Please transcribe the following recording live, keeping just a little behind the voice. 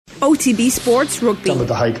OTB Sports Rugby. Some of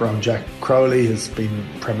the hype around Jack Crowley has been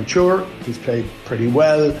premature. He's played pretty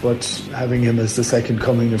well, but having him as the second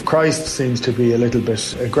coming of Christ seems to be a little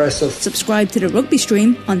bit aggressive. Subscribe to the rugby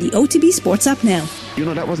stream on the OTB Sports app now. You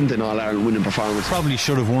know, that wasn't an All-Ireland winning performance. Probably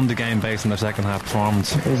should have won the game based on their second half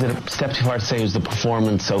performance. Is it a step too far to say it was the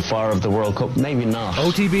performance so far of the World Cup? Maybe not.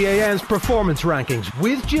 OTBAN's performance rankings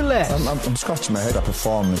with Gillette. I'm scratching my head at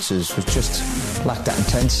performances which just lack that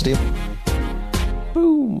intensity.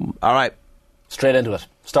 Boom. All right. Straight into it.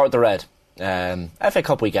 Start with the red. FA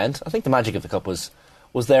Cup weekend. I think the magic of the Cup was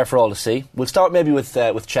there for all to see. We'll start maybe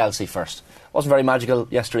with Chelsea first. Wasn't very magical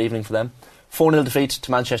yesterday evening for them. 4-0 defeat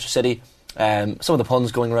to Manchester City. Some of the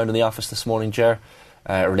puns going around in the office this morning, Ger,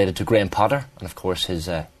 related to Graham Potter and of course his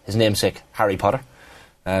namesake Harry Potter.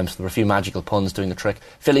 So there were a few magical puns doing the trick.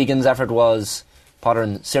 Phil Egan's effort was Potter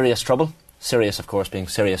in serious trouble. Sirius, of course, being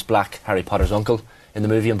Sirius Black, Harry Potter's uncle in the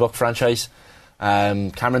movie and book franchise.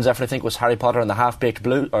 Cameron's effort, I think, was Harry Potter and the Half-Baked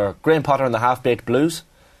Blues, or Graham Potter and the Half-Baked Blues.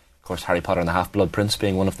 Of course, Harry Potter and the Half-Blood Prince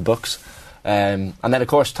being one of the books. And then, of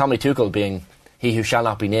course, Tommy Tuchel being He Who Shall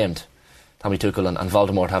Not Be Named. Tommy Tuchel and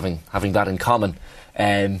Voldemort having that in common.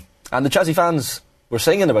 And the Chelsea fans were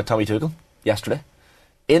singing about Tommy Tuchel yesterday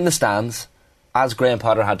in the stands as Graham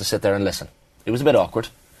Potter had to sit there and listen. It was a bit awkward.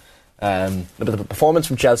 But the performance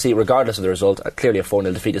from Chelsea, regardless of the result, clearly a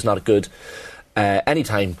 4-0 defeat is not a good any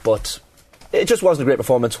time, but it just wasn't a great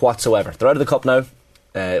performance whatsoever. They're out of the Cup now.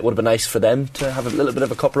 It would have been nice for them to have a little bit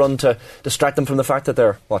of a cup run to distract them from the fact that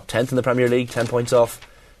they're 10th in the Premier League, 10 points off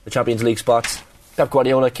the Champions League spots. Pep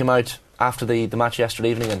Guardiola came out after the match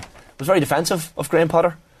yesterday evening and was very defensive of Graham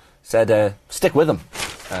Potter. Said stick with him.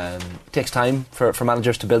 It takes time for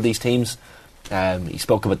managers to build these teams. He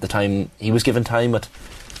spoke about the time he was given time at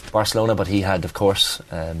Barcelona, but he had, of course,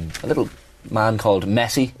 a little man called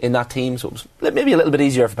Messi in that team, so it was maybe a little bit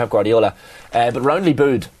easier for Pep Guardiola, but roundly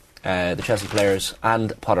booed the Chelsea players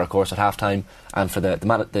and Potter, of course, at half-time, and for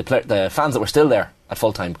the fans that were still there at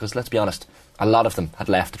full-time, because let's be honest, a lot of them had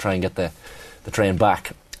left to try and get the train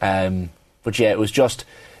back. But yeah, it was just...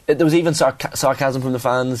 There was even sarcasm from the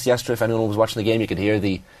fans yesterday. If anyone was watching the game, you could hear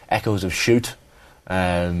the echoes of shoot,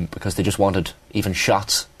 because they just wanted even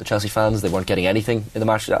shots, the Chelsea fans. They weren't getting anything in the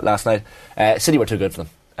match last night. City were too good for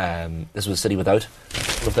them. This was a City without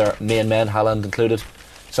one of their main men, Haaland included.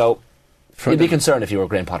 So you'd be concerned if you were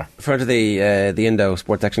Graham Potter. Front of the Indo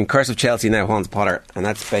Sports section, Curse of Chelsea now haunts Potter, and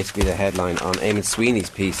that's basically the headline on Eamon Sweeney's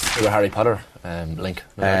piece. To a Harry Potter link.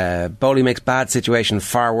 Bowley makes bad situation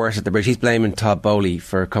far worse at the bridge. He's blaming Todd Bowley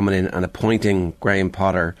for coming in and appointing Graham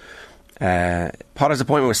Potter. Potter's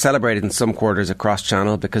appointment was celebrated in some quarters across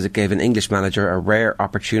Channel because it gave an English manager a rare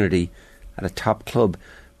opportunity at a top club.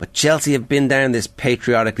 But Chelsea have been down this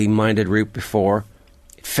patriotically minded route before.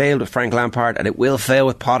 It failed with Frank Lampard and it will fail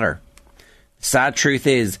with Potter. The sad truth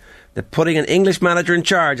is that putting an English manager in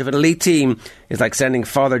charge of an elite team is like sending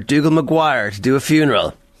Father Dougal Maguire to do a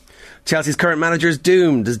funeral. Chelsea's current manager is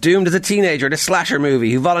doomed as a teenager in a slasher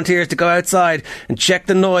movie who volunteers to go outside and check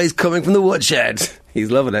the noise coming from the woodshed. He's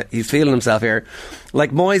loving it. He's feeling himself here. Like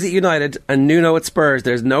Moyes at United and Nuno at Spurs,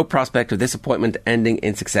 there's no prospect of this appointment ending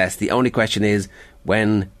in success. The only question is,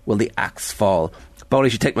 when will the axe fall? Bowley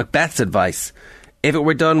should take Macbeth's advice. If it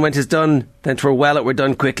were done when 'tis done, then 'twere well it were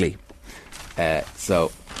done quickly.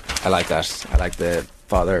 So, I like that. I like the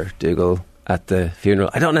Father Dougal at the funeral.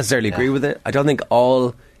 I don't necessarily agree with it. I don't think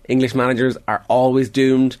all English managers are always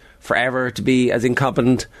doomed forever to be as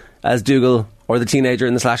incompetent as Dougal or the teenager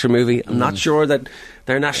in the slasher movie. I'm not sure that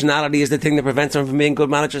their nationality is the thing that prevents them from being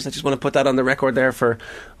good managers. I just want to put that on the record there for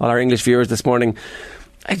all our English viewers this morning.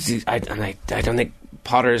 I don't think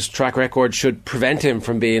Potter's track record should prevent him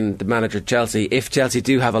from being the manager of Chelsea if Chelsea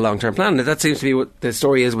do have a long-term plan. That seems to be what the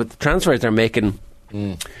story is with the transfers they're making.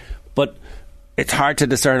 But it's hard to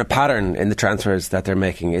discern a pattern in the transfers that they're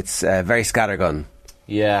making. It's very scattergun.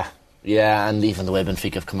 Yeah, and even the way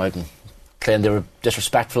Benfica have come out and claimed they were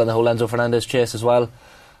disrespectful in the whole Enzo Fernandez chase as well.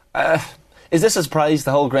 Is this a surprise,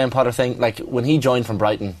 the whole Graham Potter thing? Like, when he joined from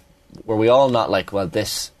Brighton, were we all not like, well,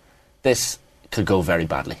 this could go very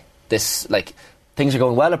badly. Things are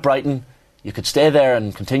going well at Brighton, you could stay there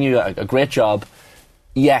and continue a great job.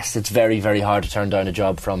 Yes, it's very, very hard to turn down a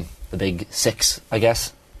job from the big six, I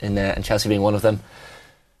guess, and Chelsea being one of them.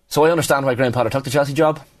 So I understand why Graham Potter took the Chelsea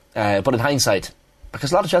job, but in hindsight,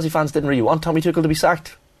 because a lot of Chelsea fans didn't really want Tommy Tuchel to be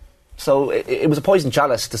sacked, so it was a poison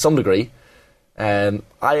chalice to some degree. I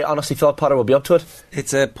honestly thought Potter would be up to it.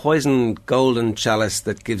 It's a poison golden chalice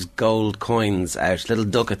that gives gold coins out, little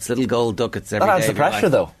gold ducats every day. That adds the pressure,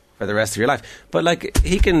 though, for the rest of your life. But like,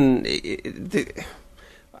 he can...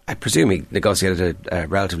 I presume he negotiated a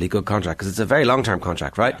relatively good contract because it's a very long-term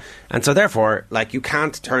contract, right? Yeah. And so therefore, like, you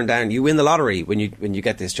can't turn down. You win the lottery when you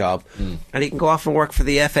get this job, and he can go off and work for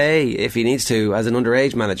the FA if he needs to as an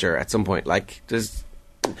underage manager at some point. Like, there's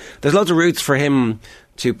loads of routes for him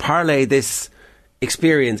to parlay this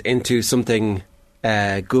experience into something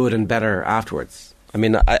good and better afterwards. I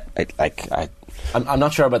mean, I'm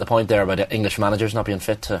not sure about the point there about English managers not being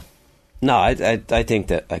fit to. No, I think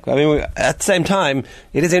that, like, I mean, at the same time,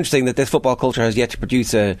 it is interesting that this football culture has yet to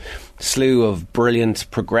produce a slew of brilliant,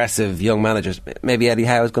 progressive young managers. Maybe Eddie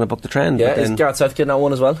Howe is going to buck the trend. Yeah, is Gareth Southgate now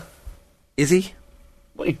one as well? Is he?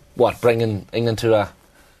 What, bringing England to a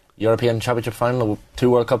European Championship final,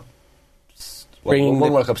 2 World Cup, one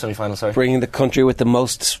World Cup semi-final, sorry. Bringing the country with the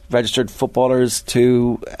most registered footballers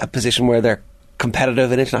to a position where they're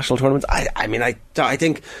competitive in international tournaments. I mean, I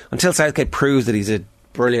think until Southgate proves that he's a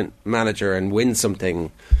brilliant manager and win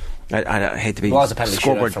something, I hate to be was a penalty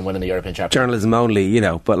shootout from winning the European Championship. Journalism only, you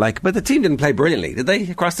know, but the team didn't play brilliantly, did they,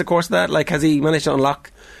 across the course of that? Like, has he managed to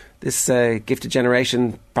unlock this gifted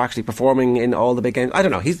generation practically performing in all the big games? I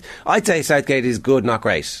don't know. I'd say Southgate is good, not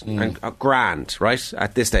great, and grand, right,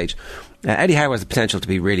 at this stage. Eddie Howe has the potential to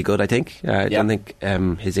be really good, I think. I don't think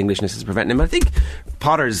his Englishness is preventing him. I think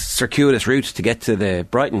Potter's circuitous route to get to the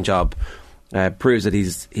Brighton job proves that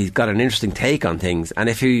he's got an interesting take on things. And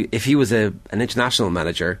if he was an international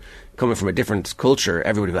manager coming from a different culture,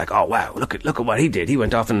 everybody would be like, oh wow, look at what he did. He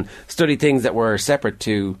went off and studied things that were separate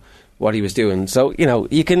to what he was doing. So, you know,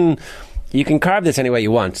 you can carve this any way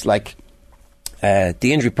you want. Like, the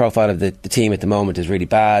injury profile of the team at the moment is really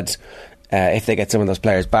bad. If they get some of those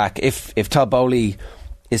players back, if Todd Bowley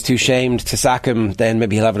is too shamed to sack him, then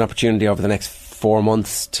maybe he'll have an opportunity over the next 4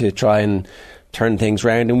 months to try and turn things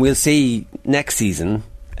round, and we'll see next season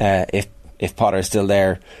if Potter is still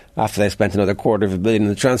there after they've spent another $250 million in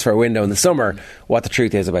the transfer window in the summer, what the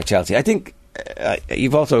truth is about Chelsea. I think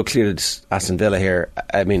you've also included Aston Villa here.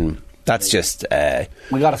 I mean, that's just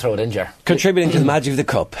we got to throw it in, Ger. Contributing to the magic of the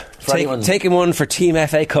cup. Taking one for Team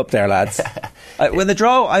FA Cup there, lads. When the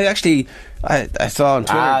draw, I saw on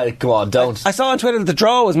Twitter. Come on, don't. I saw on Twitter that the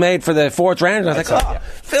draw was made for the 4th round, and I was like,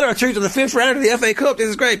 Villa are through to the 5th round of the FA Cup. This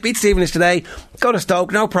is great. Beat Stevenage today. Go to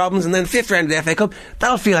Stoke, no problems, and then 5th round of the FA Cup.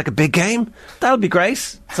 That'll feel like a big game. That'll be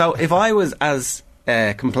great. So if I was as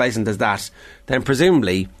complacent as that, then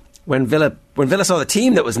presumably when Villa saw the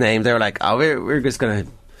team that was named, they were like, oh, we're just going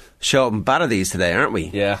to show up and batter these today, aren't we?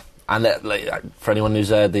 Yeah. And for anyone who's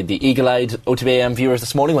the eagle-eyed OTBAM viewers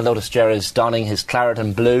this morning will notice Ger is donning his claret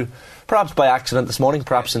and blue, perhaps by accident this morning,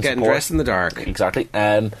 perhaps in getting support. Dressed in the dark. Exactly.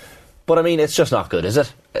 But I mean, it's just not good, is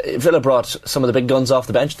it? Villa brought some of the big guns off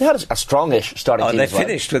the bench. They had a strongish starting team. They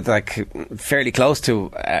finished with fairly close to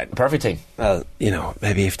perfect team. Well, you know,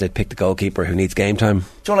 maybe if they'd picked the goalkeeper who needs game time. Do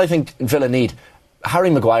you know what I think Villa need?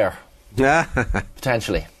 Harry Maguire. Yeah.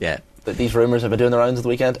 Potentially. Yeah. These rumours have been doing the rounds of the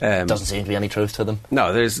weekend. Doesn't seem to be any truth to them.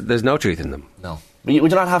 No, there's no truth in them. No. Would you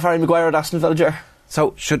not have Harry Maguire at Aston Villa, Ger?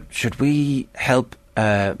 So should we help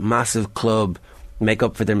a massive club make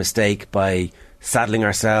up for their mistake by saddling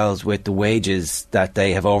ourselves with the wages that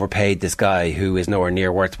they have overpaid this guy who is nowhere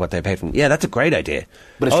near worth what they paid for him? Yeah, that's a great idea.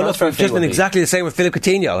 But look, we've just been exactly the same with Philippe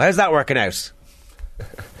Coutinho. How's that working out?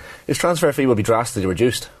 His transfer fee will be drastically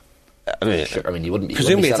reduced. I mean, you wouldn't.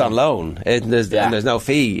 Presumably, it's on loan. And there's no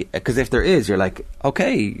fee, because if there is, you're like,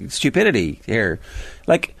 okay, stupidity here.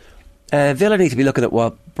 Like, Villa need to be looking at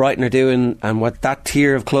what Brighton are doing and what that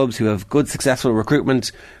tier of clubs who have good, successful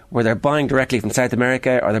recruitment, where they're buying directly from South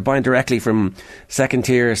America or they're buying directly from second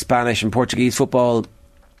tier Spanish and Portuguese football,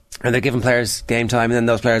 and they're giving players game time, and then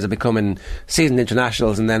those players are becoming seasoned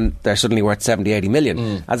internationals, and then they're suddenly worth 70-80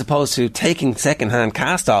 million, as opposed to taking second-hand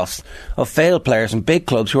cast-offs of failed players from big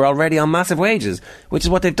clubs who are already on massive wages, which is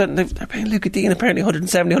what they've done. They're paying Luca Dean apparently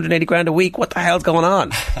 170, 180 grand a week. What the hell's going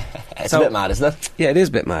on? It's a bit mad, isn't it? Yeah, it is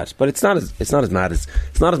a bit mad, but it's not as mad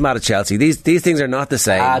as Chelsea. These things are not the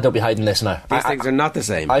same. Don't be hiding this now. These things are not the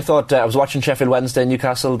same. I thought I was watching Sheffield Wednesday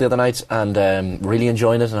Newcastle the other night and really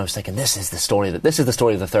enjoying it, and I was thinking, this is the story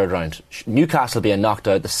of the third round. Newcastle being knocked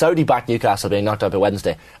out, the Saudi-backed Newcastle being knocked out by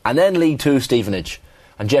Wednesday, and then League 2 Stevenage.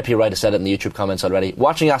 And JP Wright has said it in the YouTube comments already.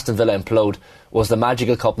 Watching Aston Villa implode was the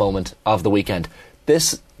magical cup moment of the weekend.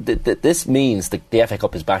 This means the FA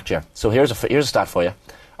Cup is back, Ger. So here's a stat for you.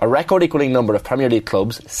 A record-equalling number of Premier League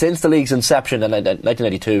clubs since the league's inception in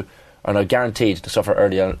 1982 are now guaranteed to suffer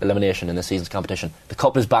early elimination in this season's competition. The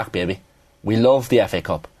cup is back, baby. We love the FA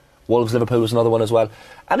Cup. Wolves Liverpool was another one as well.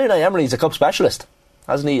 And Unai Emery's a cup specialist.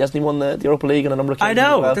 Hasn't he won the Europa League on a number of occasions? I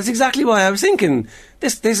know. Well? That's exactly why I was thinking.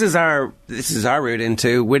 This is our route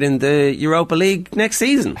into winning the Europa League next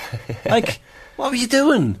season. Like, what were you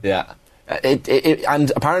doing? Yeah.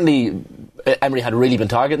 And apparently Emery had really been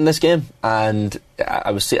targeting this game, and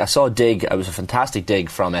I saw a dig. It was a fantastic dig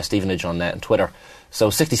from Stevenage on Twitter. So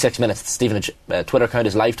 66 minutes, Stevenage Twitter account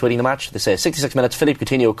is live tweeting the match. They say 66 minutes, Philippe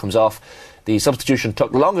Coutinho comes off. The substitution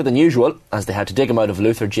took longer than usual as they had to dig him out of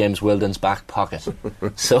Luther James Wilden's back pocket.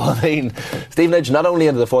 So, I mean, Stevenage not only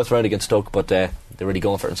into the fourth round against Stoke, but they're really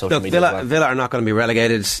going for it on social media. Villa are not going to be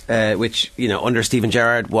relegated, which, under Steven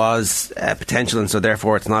Gerrard was potential, and so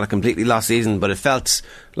therefore it's not a completely lost season, but it felt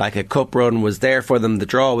like a cup run was there for them. The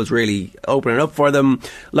draw was really opening up for them.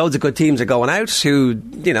 Loads of good teams are going out who,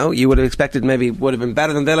 you would have expected maybe would have been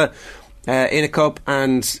better than Villa in a cup,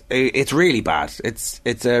 and it's really bad.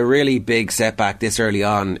 It's a really big setback this early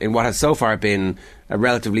on in what has so far been a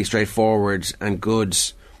relatively straightforward and good.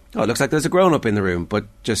 It looks like there's a grown-up in the room, but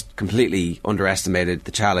just completely underestimated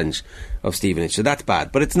the challenge of Stevenage. So that's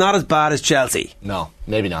bad. But it's not as bad as Chelsea. No,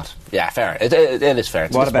 maybe not. Yeah, fair. It is fair.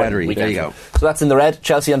 It's what a battery. There you go. So that's in the red.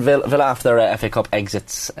 Chelsea and Villa after their FA Cup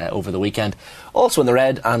exits over the weekend. Also in the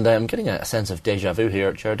red, and I'm getting a sense of déjà vu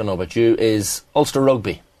here, Jared, I don't know about you, is Ulster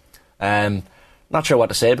Rugby. Not sure what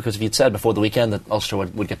to say, because if you'd said before the weekend that Ulster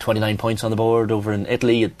would get 29 points on the board over in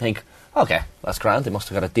Italy, you'd think, OK, that's grand, they must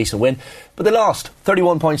have got a decent win. But they lost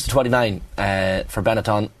 31 points to 29 for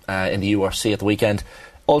Benetton in the URC at the weekend.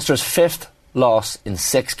 Ulster's 5th loss in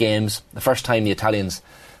 6 games, the first time the Italians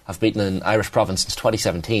have beaten an Irish province since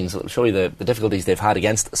 2017, so it'll show you the difficulties they've had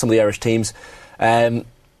against some of the Irish teams.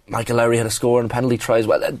 Michael Lowry had a score and penalty tries.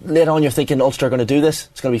 Well, later on you're thinking Ulster are going to do this,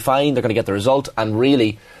 it's going to be fine, they're going to get the result, and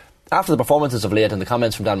really, after the performances of late and the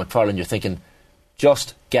comments from Dan McFarlane, you're thinking,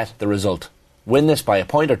 just get the result. Win this by a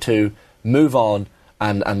point or two, move on,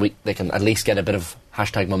 and they can at least get a bit of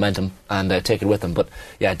hashtag momentum and take it with them. But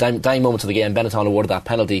yeah, dying moments of the game, Benetton awarded that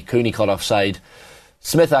penalty, Cooney caught offside,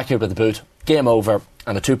 Smith accurate with the boot, game over,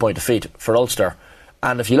 and a 2-point defeat for Ulster.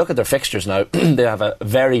 And if you look at their fixtures now, they have a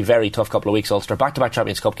very, very tough couple of weeks, Ulster. Back-to-back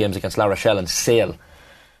Champions Cup games against La Rochelle and Sale.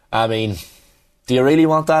 I mean, do you really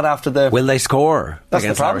want that after the... Will they score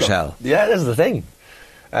against La Rochelle? Yeah, this is the thing.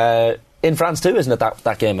 In France too, isn't it,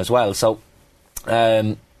 that game as well? So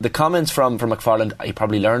the comments from McFarland, he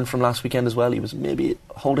probably learned from last weekend as well. He was maybe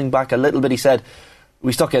holding back a little bit. He said,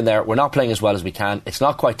 we stuck in there, we're not playing as well as we can, it's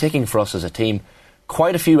not quite ticking for us as a team.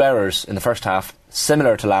 Quite a few errors in the first half,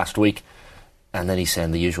 similar to last week. And then he's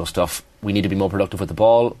saying the usual stuff, we need to be more productive with the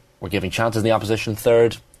ball, we're giving chances in the opposition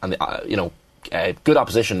third, and good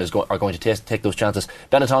opposition are going to take those chances.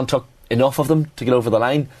 Benetton took enough of them to get over the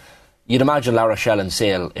line. You'd imagine La Rochelle and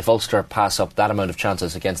Sale, if Ulster pass up that amount of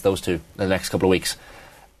chances against those two in the next couple of weeks,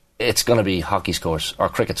 it's going to be hockey scores, or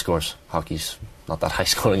cricket scores. Hockey's not that high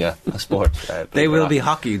scoring a sport. They will be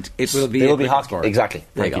hockeyed. They will be hockeyed. Sport. Exactly.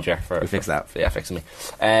 Thank you, Jer, for fix that. Yeah, fixing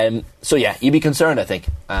me. So yeah, you'd be concerned, I think.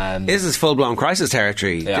 This is full blown crisis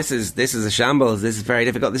territory. Yeah. This is a shambles. This is very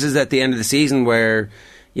difficult. This is at the end of the season where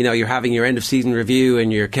you're having your end of season review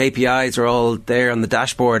and your KPIs are all there on the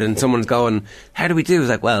dashboard, and someone's going, "How do we do?" It's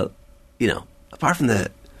like, well, apart from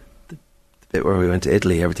the bit where we went to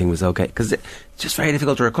Italy, everything was okay, because it's just very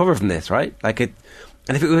difficult to recover from this, right?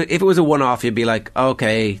 And if it was a one-off, you'd be like,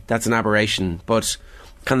 okay, that's an aberration. But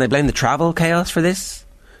can they blame the travel chaos for this?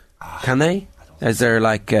 Can they? Is there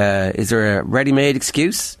a ready-made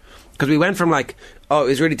excuse? Because we went from it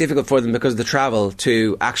was really difficult for them because of the travel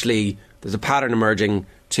to actually there's a pattern emerging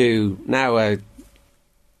to now. I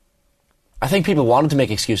think people wanted to make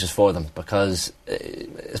excuses for them because,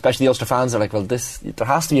 especially the Ulster fans, are like, well, there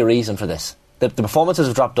has to be a reason for this. The performances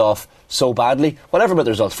have dropped off so badly. Whatever about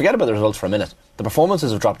the results, forget about the results for a minute. The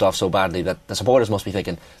performances have dropped off so badly that the supporters must be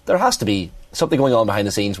thinking there has to be something going on behind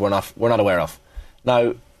the scenes we're not aware of.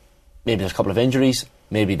 Now, maybe there's a couple of injuries.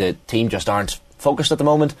 Maybe the team just aren't focused at the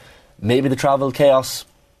moment. Maybe the travel chaos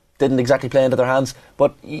didn't exactly play into their hands.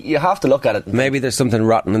 But you have to look at it. Maybe there's something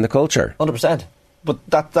rotten in the culture. 100%. But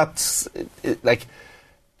that's like,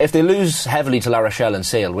 if they lose heavily to La Rochelle and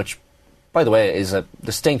Sale, which, by the way, is a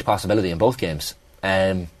distinct possibility in both games.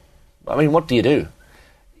 What do?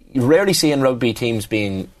 You rarely see in rugby teams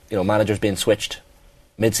being, managers being switched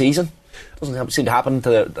mid-season. Doesn't seem to happen to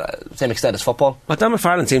the same extent as football. Well, Dan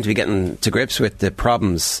McFarlane seems to be getting to grips with the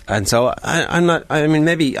problems, and so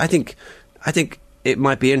I think it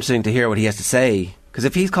might be interesting to hear what he has to say, because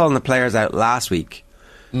if he's calling the players out last week,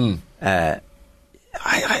 I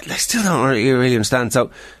still don't really understand.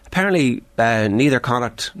 So apparently neither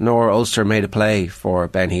Connacht nor Ulster made a play for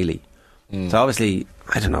Ben Healy. So obviously,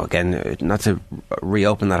 I don't know, again, not to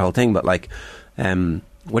reopen that whole thing, but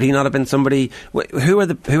would he not have been somebody? Who are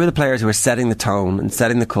the players who are setting the tone and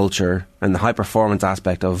setting the culture and the high performance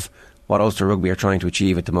aspect of what Ulster Rugby are trying to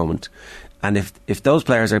achieve at the moment? And if those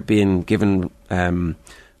players are being given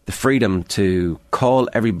the freedom to call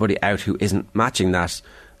everybody out who isn't matching that,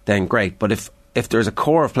 then great. But if there's a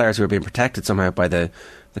core of players who are being protected somehow by the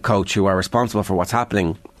coach, who are responsible for what's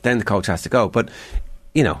happening, then the coach has to go. But,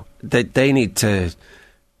 you know, they need to,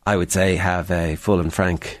 I would say, have a full and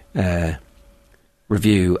frank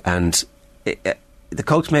review, and the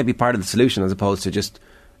coach may be part of the solution as opposed to just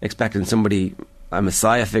expecting somebody, a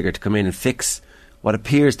messiah figure, to come in and fix what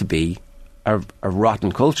appears to be a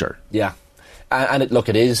rotten culture. Yeah. And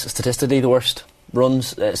it is statistically the worst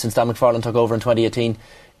runs since Dan McFarlane took over in 2018.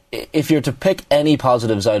 If you're to pick any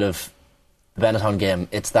positives out of the Benetton game,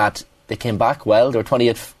 it's that they came back well. They were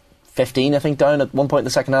 28-15, I think, down at one point in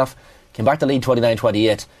the second half. Came back to lead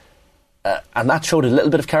 29-28. And that showed a little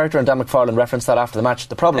bit of character, and Dan McFarlane referenced that after the match.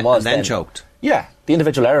 The problem was then choked. Yeah, the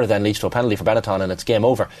individual error then leads to a penalty for Benetton, and it's game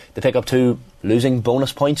over. They pick up 2 losing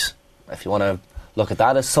bonus points. If you want to look at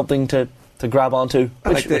that as something to grab onto,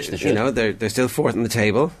 which they should. You know, they're still 4th in the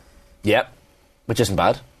table. Yep, which isn't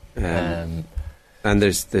bad. And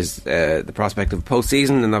there's the prospect of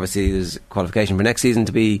postseason, and obviously there's qualification for next season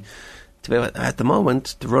to be at the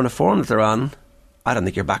moment, the run of form that they're on. I don't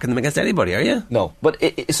think you're backing them against anybody, are you? No, but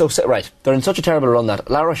right, they're in such a terrible run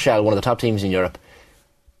that La Rochelle, one of the top teams in Europe.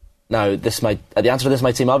 Now, the answer to this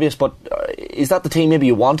might seem obvious, but is that the team maybe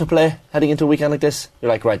you want to play heading into a weekend like this? You're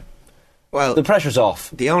like, right, well, the pressure's off.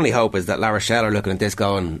 The only hope is that La Rochelle are looking at this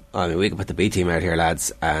going, I mean, we can put the B team out here,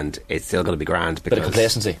 lads, and it's still going to be grand. Bit of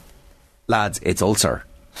complacency. Lads, it's Ulster.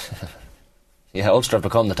 Yeah, Ulster have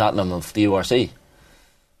become the Tottenham of the URC.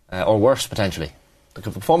 Or worse, potentially. The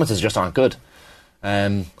performances just aren't good.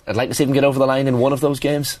 I'd like to see them get over the line in one of those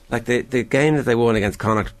games. Like the game that they won against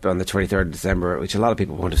Connacht on the 23rd of December, which a lot of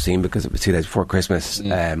people won't have seen because it was 2 days before Christmas.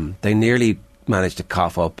 They nearly managed to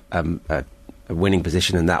cough up a winning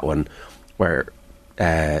position in that one, where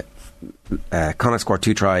Connacht scored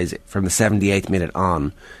 2 tries from the 78th minute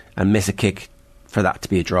on and miss a kick for that to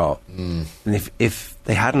be a draw. And if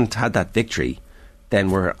they hadn't had that victory,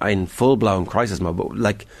 then we're in full-blown crisis mode. But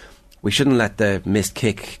like, we shouldn't let the missed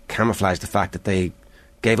kick camouflage the fact that they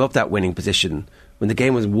gave up that winning position when the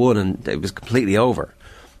game was won and it was completely over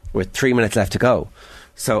with 3 minutes left to go.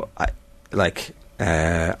 So,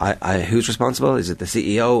 who's responsible? Is it the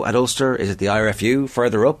CEO at Ulster? Is it the IRFU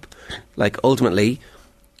further up? Like, ultimately,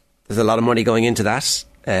 there's a lot of money going into that.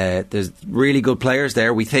 There's really good players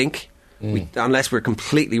there, we think. Unless we're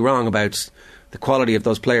completely wrong about the quality of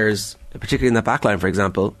those players, particularly in that backline, for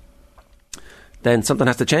example, then something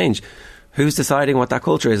has to change. Who's deciding what that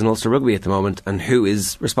culture is in Ulster Rugby at the moment, and who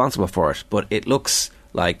is responsible for it? But it looks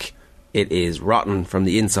like it is rotten from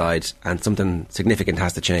the inside, and something significant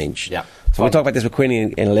has to change. Yeah. So we'll talk about this with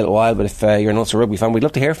Quinny in a little while, but if you're an Ulster Rugby fan, we'd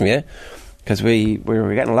love to hear from you, because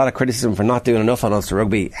we're getting a lot of criticism for not doing enough on Ulster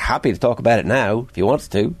Rugby. Happy to talk about it now, if you want us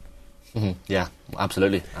to. Yeah,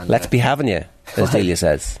 absolutely. And, let's be having you, as Delia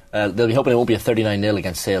says. They'll be hoping it won't be a 39-0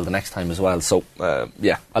 against Sale the next time as well. So, a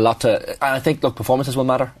lot to... And I think, performances will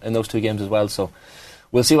matter in those 2 games as well. So,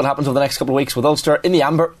 we'll see what happens over the next couple of weeks with Ulster. In the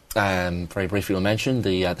Amber, very briefly we'll mention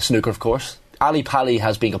the snooker, of course. Ali Pali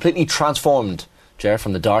has been completely transformed, Ger,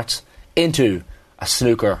 from the darts into a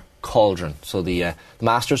snooker cauldron. So, the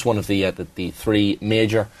Masters, one of the 3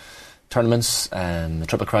 major tournaments, the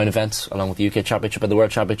Triple Crown events, along with the UK Championship and the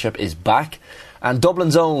World Championship, is back. And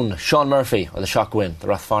Dublin's own Sean Murphy, or the Shock Win, the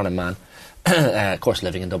Rathfarnham man, of course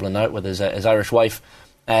living in Dublin now with his Irish wife.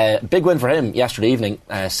 Big win for him yesterday evening,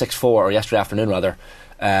 6-4, or yesterday afternoon rather,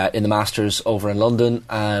 in the Masters over in London.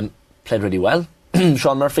 Played really well.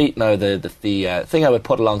 Sean Murphy. Now the thing I would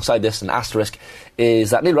put alongside this, an asterisk, is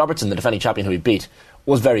that Neil Robertson, the defending champion who he beat,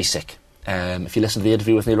 was very sick. If you listen to the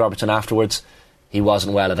interview with Neil Robertson afterwards, he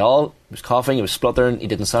wasn't well at all. He was coughing, he was spluttering, he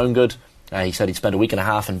didn't sound good. He said he'd spent a week and a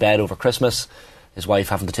half in bed over Christmas, his wife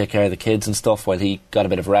having to take care of the kids and stuff while he got a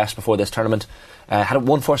bit of rest before this tournament. Had a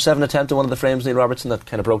 1-4-7 attempt in one of the frames, Neil Robertson, that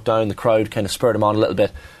kind of broke down. The crowd kind of spurred him on a little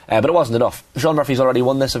bit, but it wasn't enough. Sean Murphy's already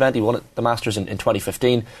won this event. He won the Masters in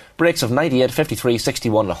 2015. Breaks of 98, 53,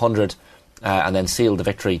 61 and 100, and then sealed the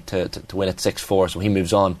victory to win at 6-4, so he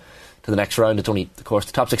moves on to the next round. It's only, of course,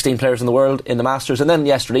 the top 16 players in the world in the Masters. And then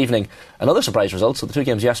yesterday evening, another surprise result. So the 2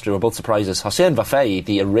 games yesterday were both surprises. Hossein Vafai,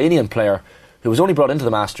 the Iranian player who was only brought into the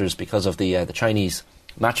Masters because of the Chinese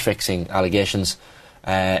match-fixing allegations,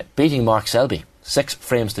 beating Mark Selby 6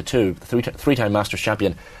 frames to 2, the three-time Masters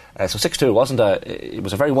champion. So 6-2 it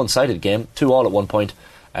was a very one-sided game, 2-all at one point,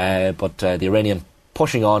 but the Iranian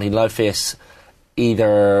pushing on. He'll now face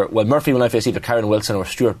Murphy will now face either Karen Wilson or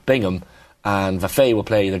Stuart Bingham, and Vafai will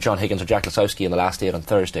play either John Higgins or Jack Lasowski in the last 8 on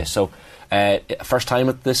Thursday. So first time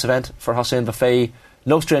at this event for Hossein Vafai.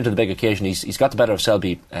 no strain to the big occasion. He's got the better of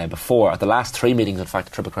Selby before, at the last 3 meetings, in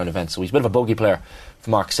fact, Triple Crown events. So he's a bit of a bogey player for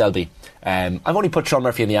Mark Selby. I've only put Sean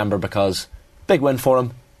Murphy in the amber because big win for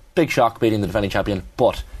him, big shock beating the defending champion,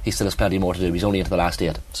 but he still has plenty more to do. He's only into the last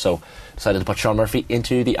 8. So decided to put Sean Murphy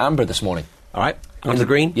into the amber this morning. Alright, onto the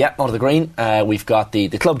green? Yeah, onto the green. We've got the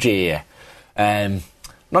Club GAA.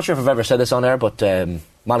 Not sure if I've ever said this on air, but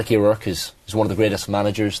Malachy O'Rourke is one of the greatest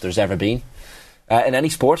managers there's ever been in any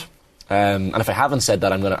sport. And if I haven't said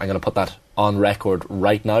that, I'm gonna put that on record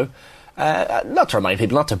right now. Not to remind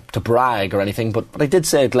people, not to brag or anything, but I did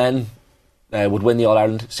say Glen would win the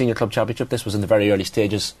All-Ireland Senior Club Championship. This was in the very early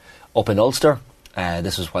stages up in Ulster.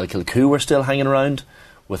 This was while Kilcoo were still hanging around,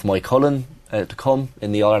 with Mike Cullen to come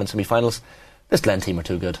in the All-Ireland semi-finals. This Glen team are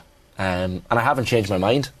too good. And I haven't changed my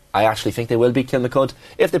mind. I actually think they will beat Kilmacud.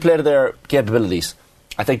 If they play to their capabilities,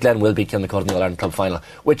 I think Glen will beat Kilmacud in the All-Ireland Club final.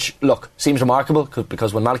 Which, look, seems remarkable,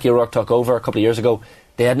 because when Malachy O'Rourke took over a couple of years ago,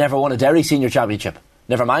 they had never won a Derry Senior Championship.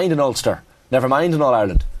 Never mind in Ulster. Never mind in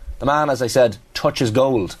All-Ireland. The man, as I said, touches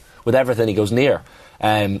gold with everything he goes near.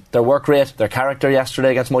 Their work rate, their character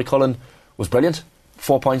yesterday against Mike Cullen was brilliant.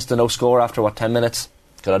 4 points to no score after, 10 minutes.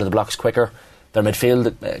 Got out of the blocks quicker. Their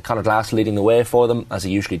midfield, Conor Glass leading the way for them, as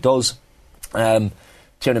he usually does.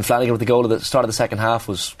 Tiernan Flanagan with the goal at the start of the second half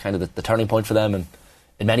was kind of the turning point for them, and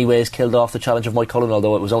in many ways killed off the challenge of Mike Cullen,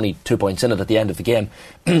 although it was only 2 points in it at the end of the game.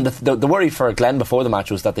 The worry for Glen before the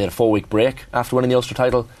match was that they had a 4-week break after winning the Ulster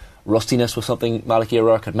title. Rustiness was something Malachy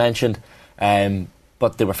O'Rourke had mentioned,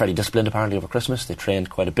 but they were fairly disciplined apparently over Christmas. They trained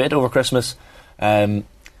quite a bit over Christmas. They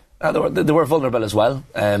were vulnerable as well.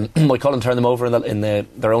 Mike Cullen turned them over in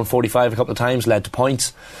their own 45 a couple of times, led to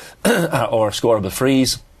points or scoreable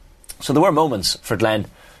frees. So there were moments for Glen,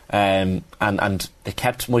 and they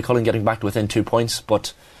kept Mike Cullen getting back to within 2 points.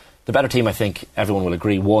 But the better team, I think everyone will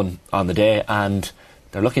agree, won on the day, and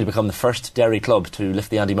they're looking to become the first Derry club to lift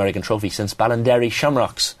the Andy Merrigan Trophy since Ballinderry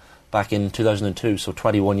Shamrocks back in 2002, so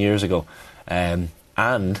 21 years ago. And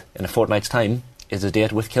in a fortnight's time is a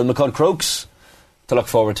date with Kilmacud Crokes to look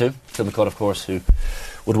forward to. Kilmacud, of course, who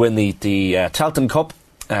would win the Talton Cup,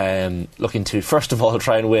 looking to first of all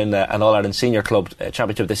try and win an All-Ireland Senior Club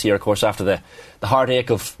Championship this year, of course, after the heartache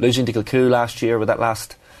of losing to Kilcoo last year with that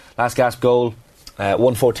last gasp goal.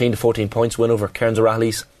 114 to 14 points win over Cairns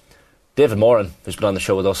O'Reilly's. David Moran, who's been on the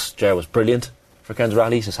show with us, Ger, was brilliant for Cairns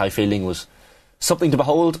O'Reilly's. His high fielding was something to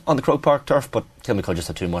behold on the Croke Park turf, but Kilmacud just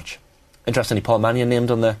had too much. Interestingly, Paul Mannion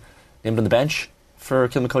named on the bench for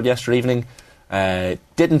Kilmacud yesterday evening.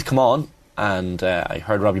 Didn't come on, and I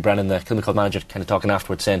heard Robbie Brennan, the Kilmacud manager, kind of talking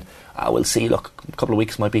afterwards, saying, we'll see, look, a couple of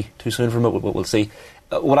weeks might be too soon for him, but we'll see.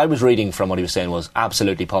 What I was reading from what he was saying was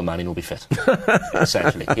absolutely Paul Mannion will be fit.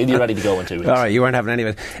 Essentially, he'll be ready to go in 2 weeks. Alright, you weren't having any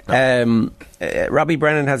of it. No. Robbie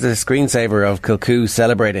Brennan has a screensaver of Kilcoo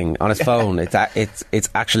celebrating on his phone. It's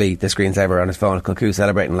actually the screensaver on his phone of Kilcoo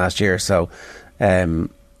celebrating last year. So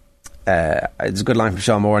it's a good line from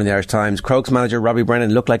Sean Moore in the Irish Times. Crokes manager Robbie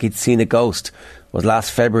Brennan looked like he'd seen a ghost. Was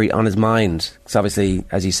last February on his mind. Because obviously,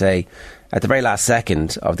 as you say, at the very last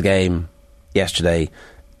second of the game yesterday,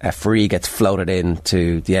 a free gets floated in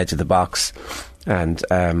to the edge of the box, and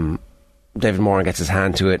David Moran gets his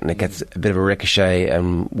hand to it, and it gets a bit of a ricochet,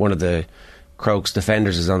 and one of the Crokes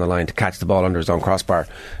defenders is on the line to catch the ball under his own crossbar.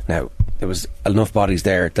 Now, there was enough bodies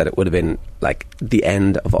there that it would have been like the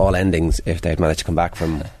end of all endings if they had managed to come back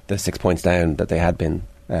from the 6 points down that they had been.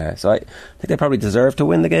 So I think they probably deserved to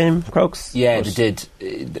win the game, Crokes. Yeah, they did.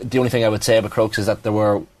 The only thing I would say about Crokes is that there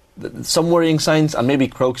were some worrying signs, and maybe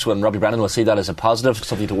Crokes, when Robbie Brennan will see that as a positive,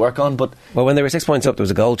 something to work on. But when they were 6 points up, there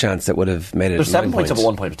was a goal chance that would have made it. There's 7 points up at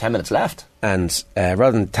 1 point with 10 minutes left, and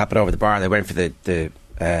rather than tap it over the bar, they went for the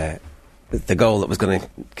goal that was going to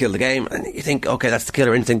kill the game. And you think, okay, that's the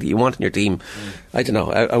killer instinct that you want in your team. I don't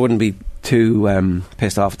know, I wouldn't be too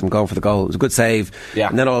pissed off at them going for the goal. It was a good save,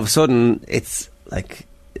 and then all of a sudden it's like,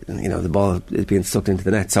 the ball is being sucked into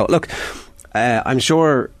the net. So look, I'm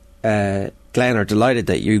sure Glen are delighted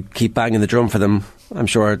that you keep banging the drum for them. I'm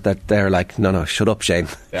sure that they're like, no, shut up, Shane.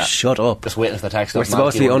 Yeah. Shut up. Just waiting for the text. We're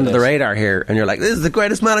supposed to be under the radar here, and you're like, this is the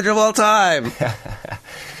greatest manager of all time.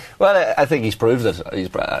 Well, I think he's proved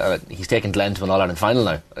it. He's taken Glen to an All-Ireland final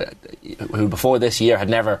now, who before this year had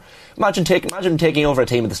never... Imagine taking over a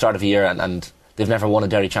team at the start of a year and they've never won a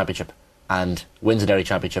Derry Championship, and wins a Derry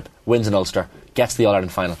Championship, wins an Ulster, gets the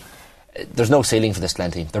All-Ireland final. There's no ceiling for this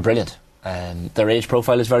Glen team. They're brilliant. Their age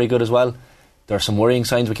profile is very good as well. There are some worrying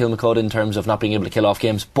signs with Kilmacud in terms of not being able to kill off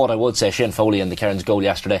games, but I would say Shane Foley and the Cairns goal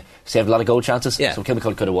yesterday saved a lot of goal chances, so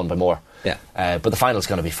Kilmacud could have won by more. But the final's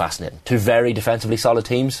going to be fascinating. Two very defensively solid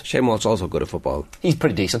teams. Shane Walsh's also good at football. He's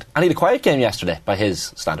pretty decent, and he had a quiet game yesterday by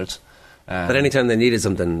his standards. But any time they needed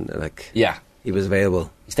something, like... Yeah, he was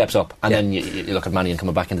available. He steps up, and then you look at Mannion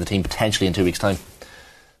coming back into the team potentially in 2 weeks' time.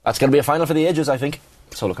 That's going to be a final for the ages, I think.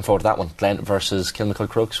 So looking forward to that one. Glen versus Kilmacud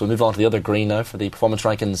Crooks. We'll move on to the other green now for the performance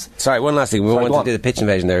rankings. Sorry, one last thing. We wanted to do the pitch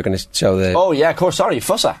invasion there. We're going to show the... Oh, yeah, of course. Sorry,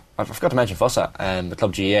 Fussa. I forgot to mention Fussa, the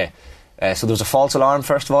club GAA. So there was a false alarm,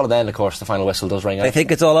 first of all, and then, of course, the final whistle does ring out. I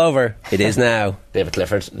think it's all over. It is now. David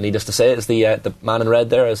Clifford, needless to say, is the man in red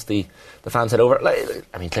there as the fans head over.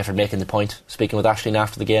 I mean, Clifford making the point, speaking with Aisling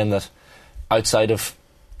after the game, that outside of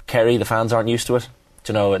Kerry, the fans aren't used to it.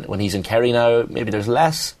 Do you know, when he's in Kerry now, maybe there's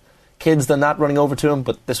less kids than that running over to him,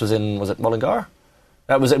 but this was it Mullingar?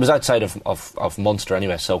 It was outside of Munster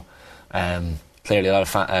anyway, so clearly a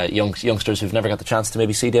lot of youngsters who've never got the chance to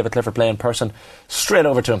maybe see David Clifford play in person, straight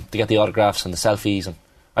over to him to get the autographs and the selfies. And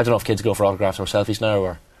I don't know if kids go for autographs or selfies now,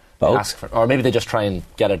 or ask for, or maybe they just try and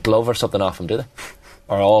get a glove or something off him, do they?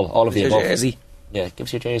 Or all of the above. Jersey. Yeah,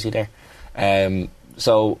 gives you a jersey there. A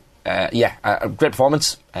great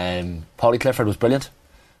performance. Paulie Clifford was brilliant,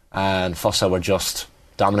 and Fussa were just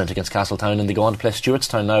dominant against Castletown, and they go on to play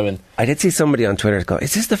Stewartstown now. And I did see somebody on Twitter go,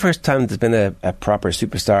 is this the first time there's been a proper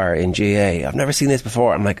superstar in GAA? I've never seen this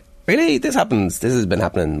before. I'm like, really? This happens? This has been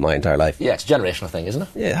happening my entire life. Yeah, it's a generational thing, isn't it?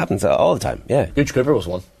 Yeah, it happens all the time, yeah. Gooch Cooper was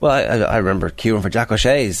one. Well, I remember queuing for Jack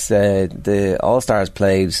O'Shea's. The All-Stars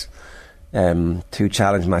played 2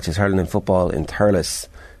 challenge matches, hurling and football, in Thurles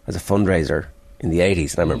as a fundraiser in the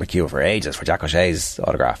 80s, and I remember queuing for ages for Jack O'Shea's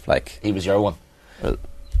autograph. Like, he was your one. Well,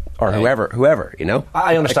 or whoever, you know.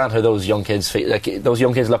 I understand how those young kids feel. Like, those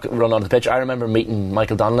young kids run onto the pitch. I remember meeting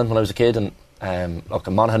Michael Donnellan when I was a kid, and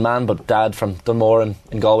a Monaghan man, but dad from Dunmore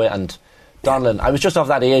in Galway, and Donnellan. I was just off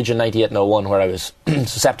that age in 98 and 01 where I was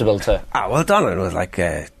susceptible to... well, Donnellan was like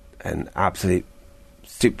an absolute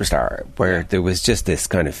superstar, where there was just this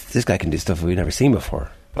kind of, this guy can do stuff we've never seen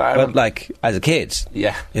before. But like, as a kid,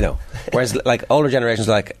 yeah, you know. Whereas like older generations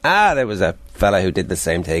are like, there was a fella who did the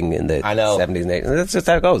same thing in the 70s and 80s. And that's just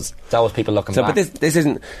how it goes. It's always people looking back. But this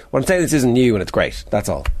isn't, what I'm saying, this isn't new, and it's great. That's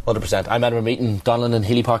all. 100%. I remember meeting Donnellan in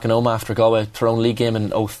Healy Park in Omagh after Galway Tyrone League game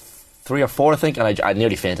in 03 or 04, I think, and I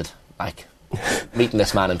nearly fainted. Like, meeting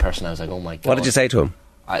this man in person, I was like, oh my God. What did you say to him?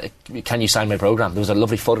 Can you sign my programme? There was a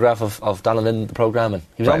lovely photograph of Donnellan in the programme, and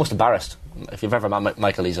he was almost embarrassed. If you've ever met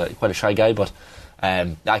Michael, he's quite a shy guy, but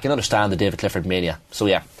I can understand the David Clifford mania. So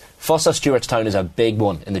yeah, Fussa Stewartstown is a big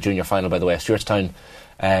one in the junior final, by the way. Stewartstown,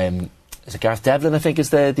 is it Gareth Devlin, I think,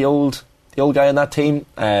 is the old guy in that team.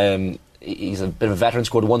 He's a bit of a veteran,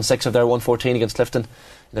 scored 1-6 of their 1-14 against Clifton in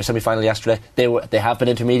their semi-final yesterday. They have been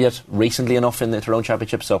intermediate recently enough in the Tyrone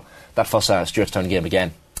Championship, so that Fussa Stewartstown game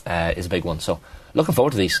again is a big one. So looking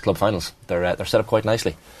forward to these club finals. They're set up quite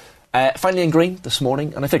nicely. Finally in green this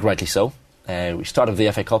morning, and I think rightly so. We started with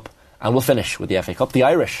the FA Cup, and we'll finish with the FA Cup. The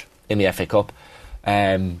Irish in the FA Cup,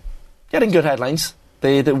 getting good headlines.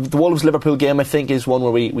 The Wolves-Liverpool game, I think, is one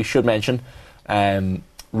where we should mention.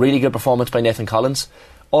 Really good performance by Nathan Collins,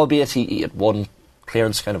 albeit he had one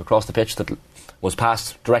clearance kind of across the pitch that was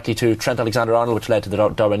passed directly to Trent Alexander-Arnold, which led to the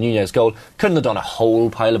Darwin Núñez goal. Couldn't have done a whole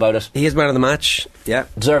pile about it. He is man of the match, yeah.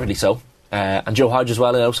 Deservedly so. And Joe Hodge as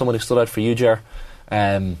well, I know, someone who stood out for you, Ger.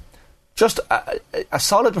 Just a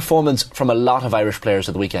solid performance from a lot of Irish players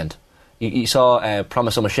at the weekend. You saw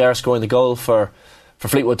Promise O'Mashare scoring the goal for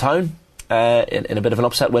Fleetwood Town in a bit of an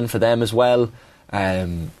upset win for them as well.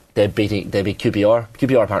 They beat QPR.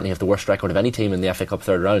 QPR apparently have the worst record of any team in the FA Cup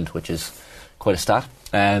third round, which is quite a stat.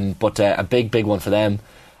 But a big one for them.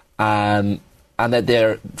 And that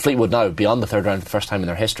they're Fleetwood now beyond the third round for the first time in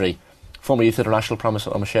their history. Former youth international Promise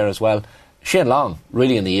O'Mashare as well. Shane Long,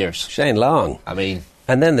 really in the years. Shane Long. I mean...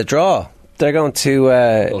 And then the draw. They're going to...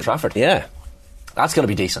 Old Trafford. Yeah. That's going to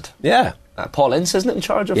be decent. Yeah. Paul Ince, isn't it, in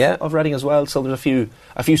charge of Reading as well? So there's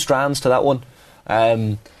a few strands to that one.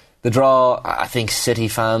 The draw, I think City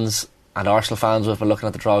fans and Arsenal fans have been looking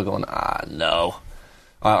at the draw going, no.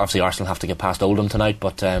 Obviously Arsenal have to get past Oldham tonight,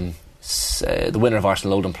 but the winner of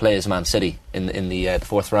Arsenal-Oldham plays Man City in the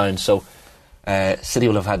fourth round. So City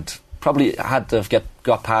will have probably had to have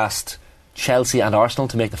got past Chelsea and Arsenal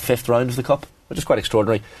to make the fifth round of the Cup, which is quite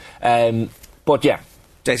extraordinary. But yeah,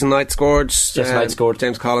 Jason Knight scored.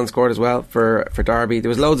 James Collins scored as well for Derby. There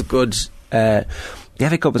was loads of good. The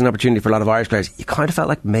FA Cup was an opportunity for a lot of Irish players. You kind of felt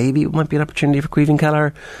like maybe it might be an opportunity for Caoimhín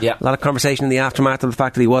Kelleher. Yeah. A lot of conversation in the aftermath of the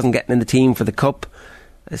fact that he wasn't getting in the team for the Cup.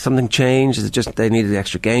 Something changed. Is it just they needed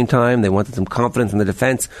extra game time? They wanted some confidence in the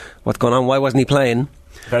defence. What's going on? Why wasn't he playing?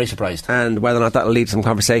 Very surprised. And whether or not that will lead to some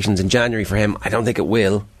conversations in January for him, I don't think it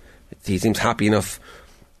will. He seems happy enough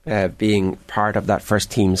being part of that first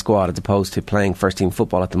team squad as opposed to playing first team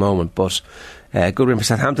football at the moment. But good win for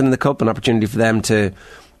Southampton in the Cup, an opportunity for them to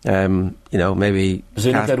Maybe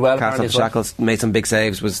Bazunu played well, Castle as well. Shackles made some big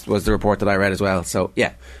saves was the report that I read as well. So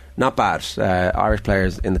yeah, not bad. Irish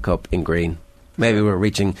players in the cup in green. Maybe we're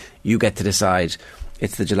reaching. You get to decide.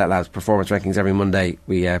 It's the Gillette Labs performance rankings every Monday.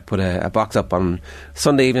 We put a box up on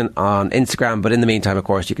Sunday evening on Instagram. But in the meantime, of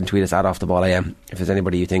course, you can tweet us at OffTheBallAM if there's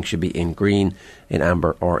anybody you think should be in green, in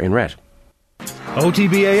amber, or in red.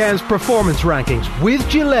 OTBAM's performance rankings with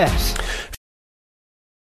Gillette.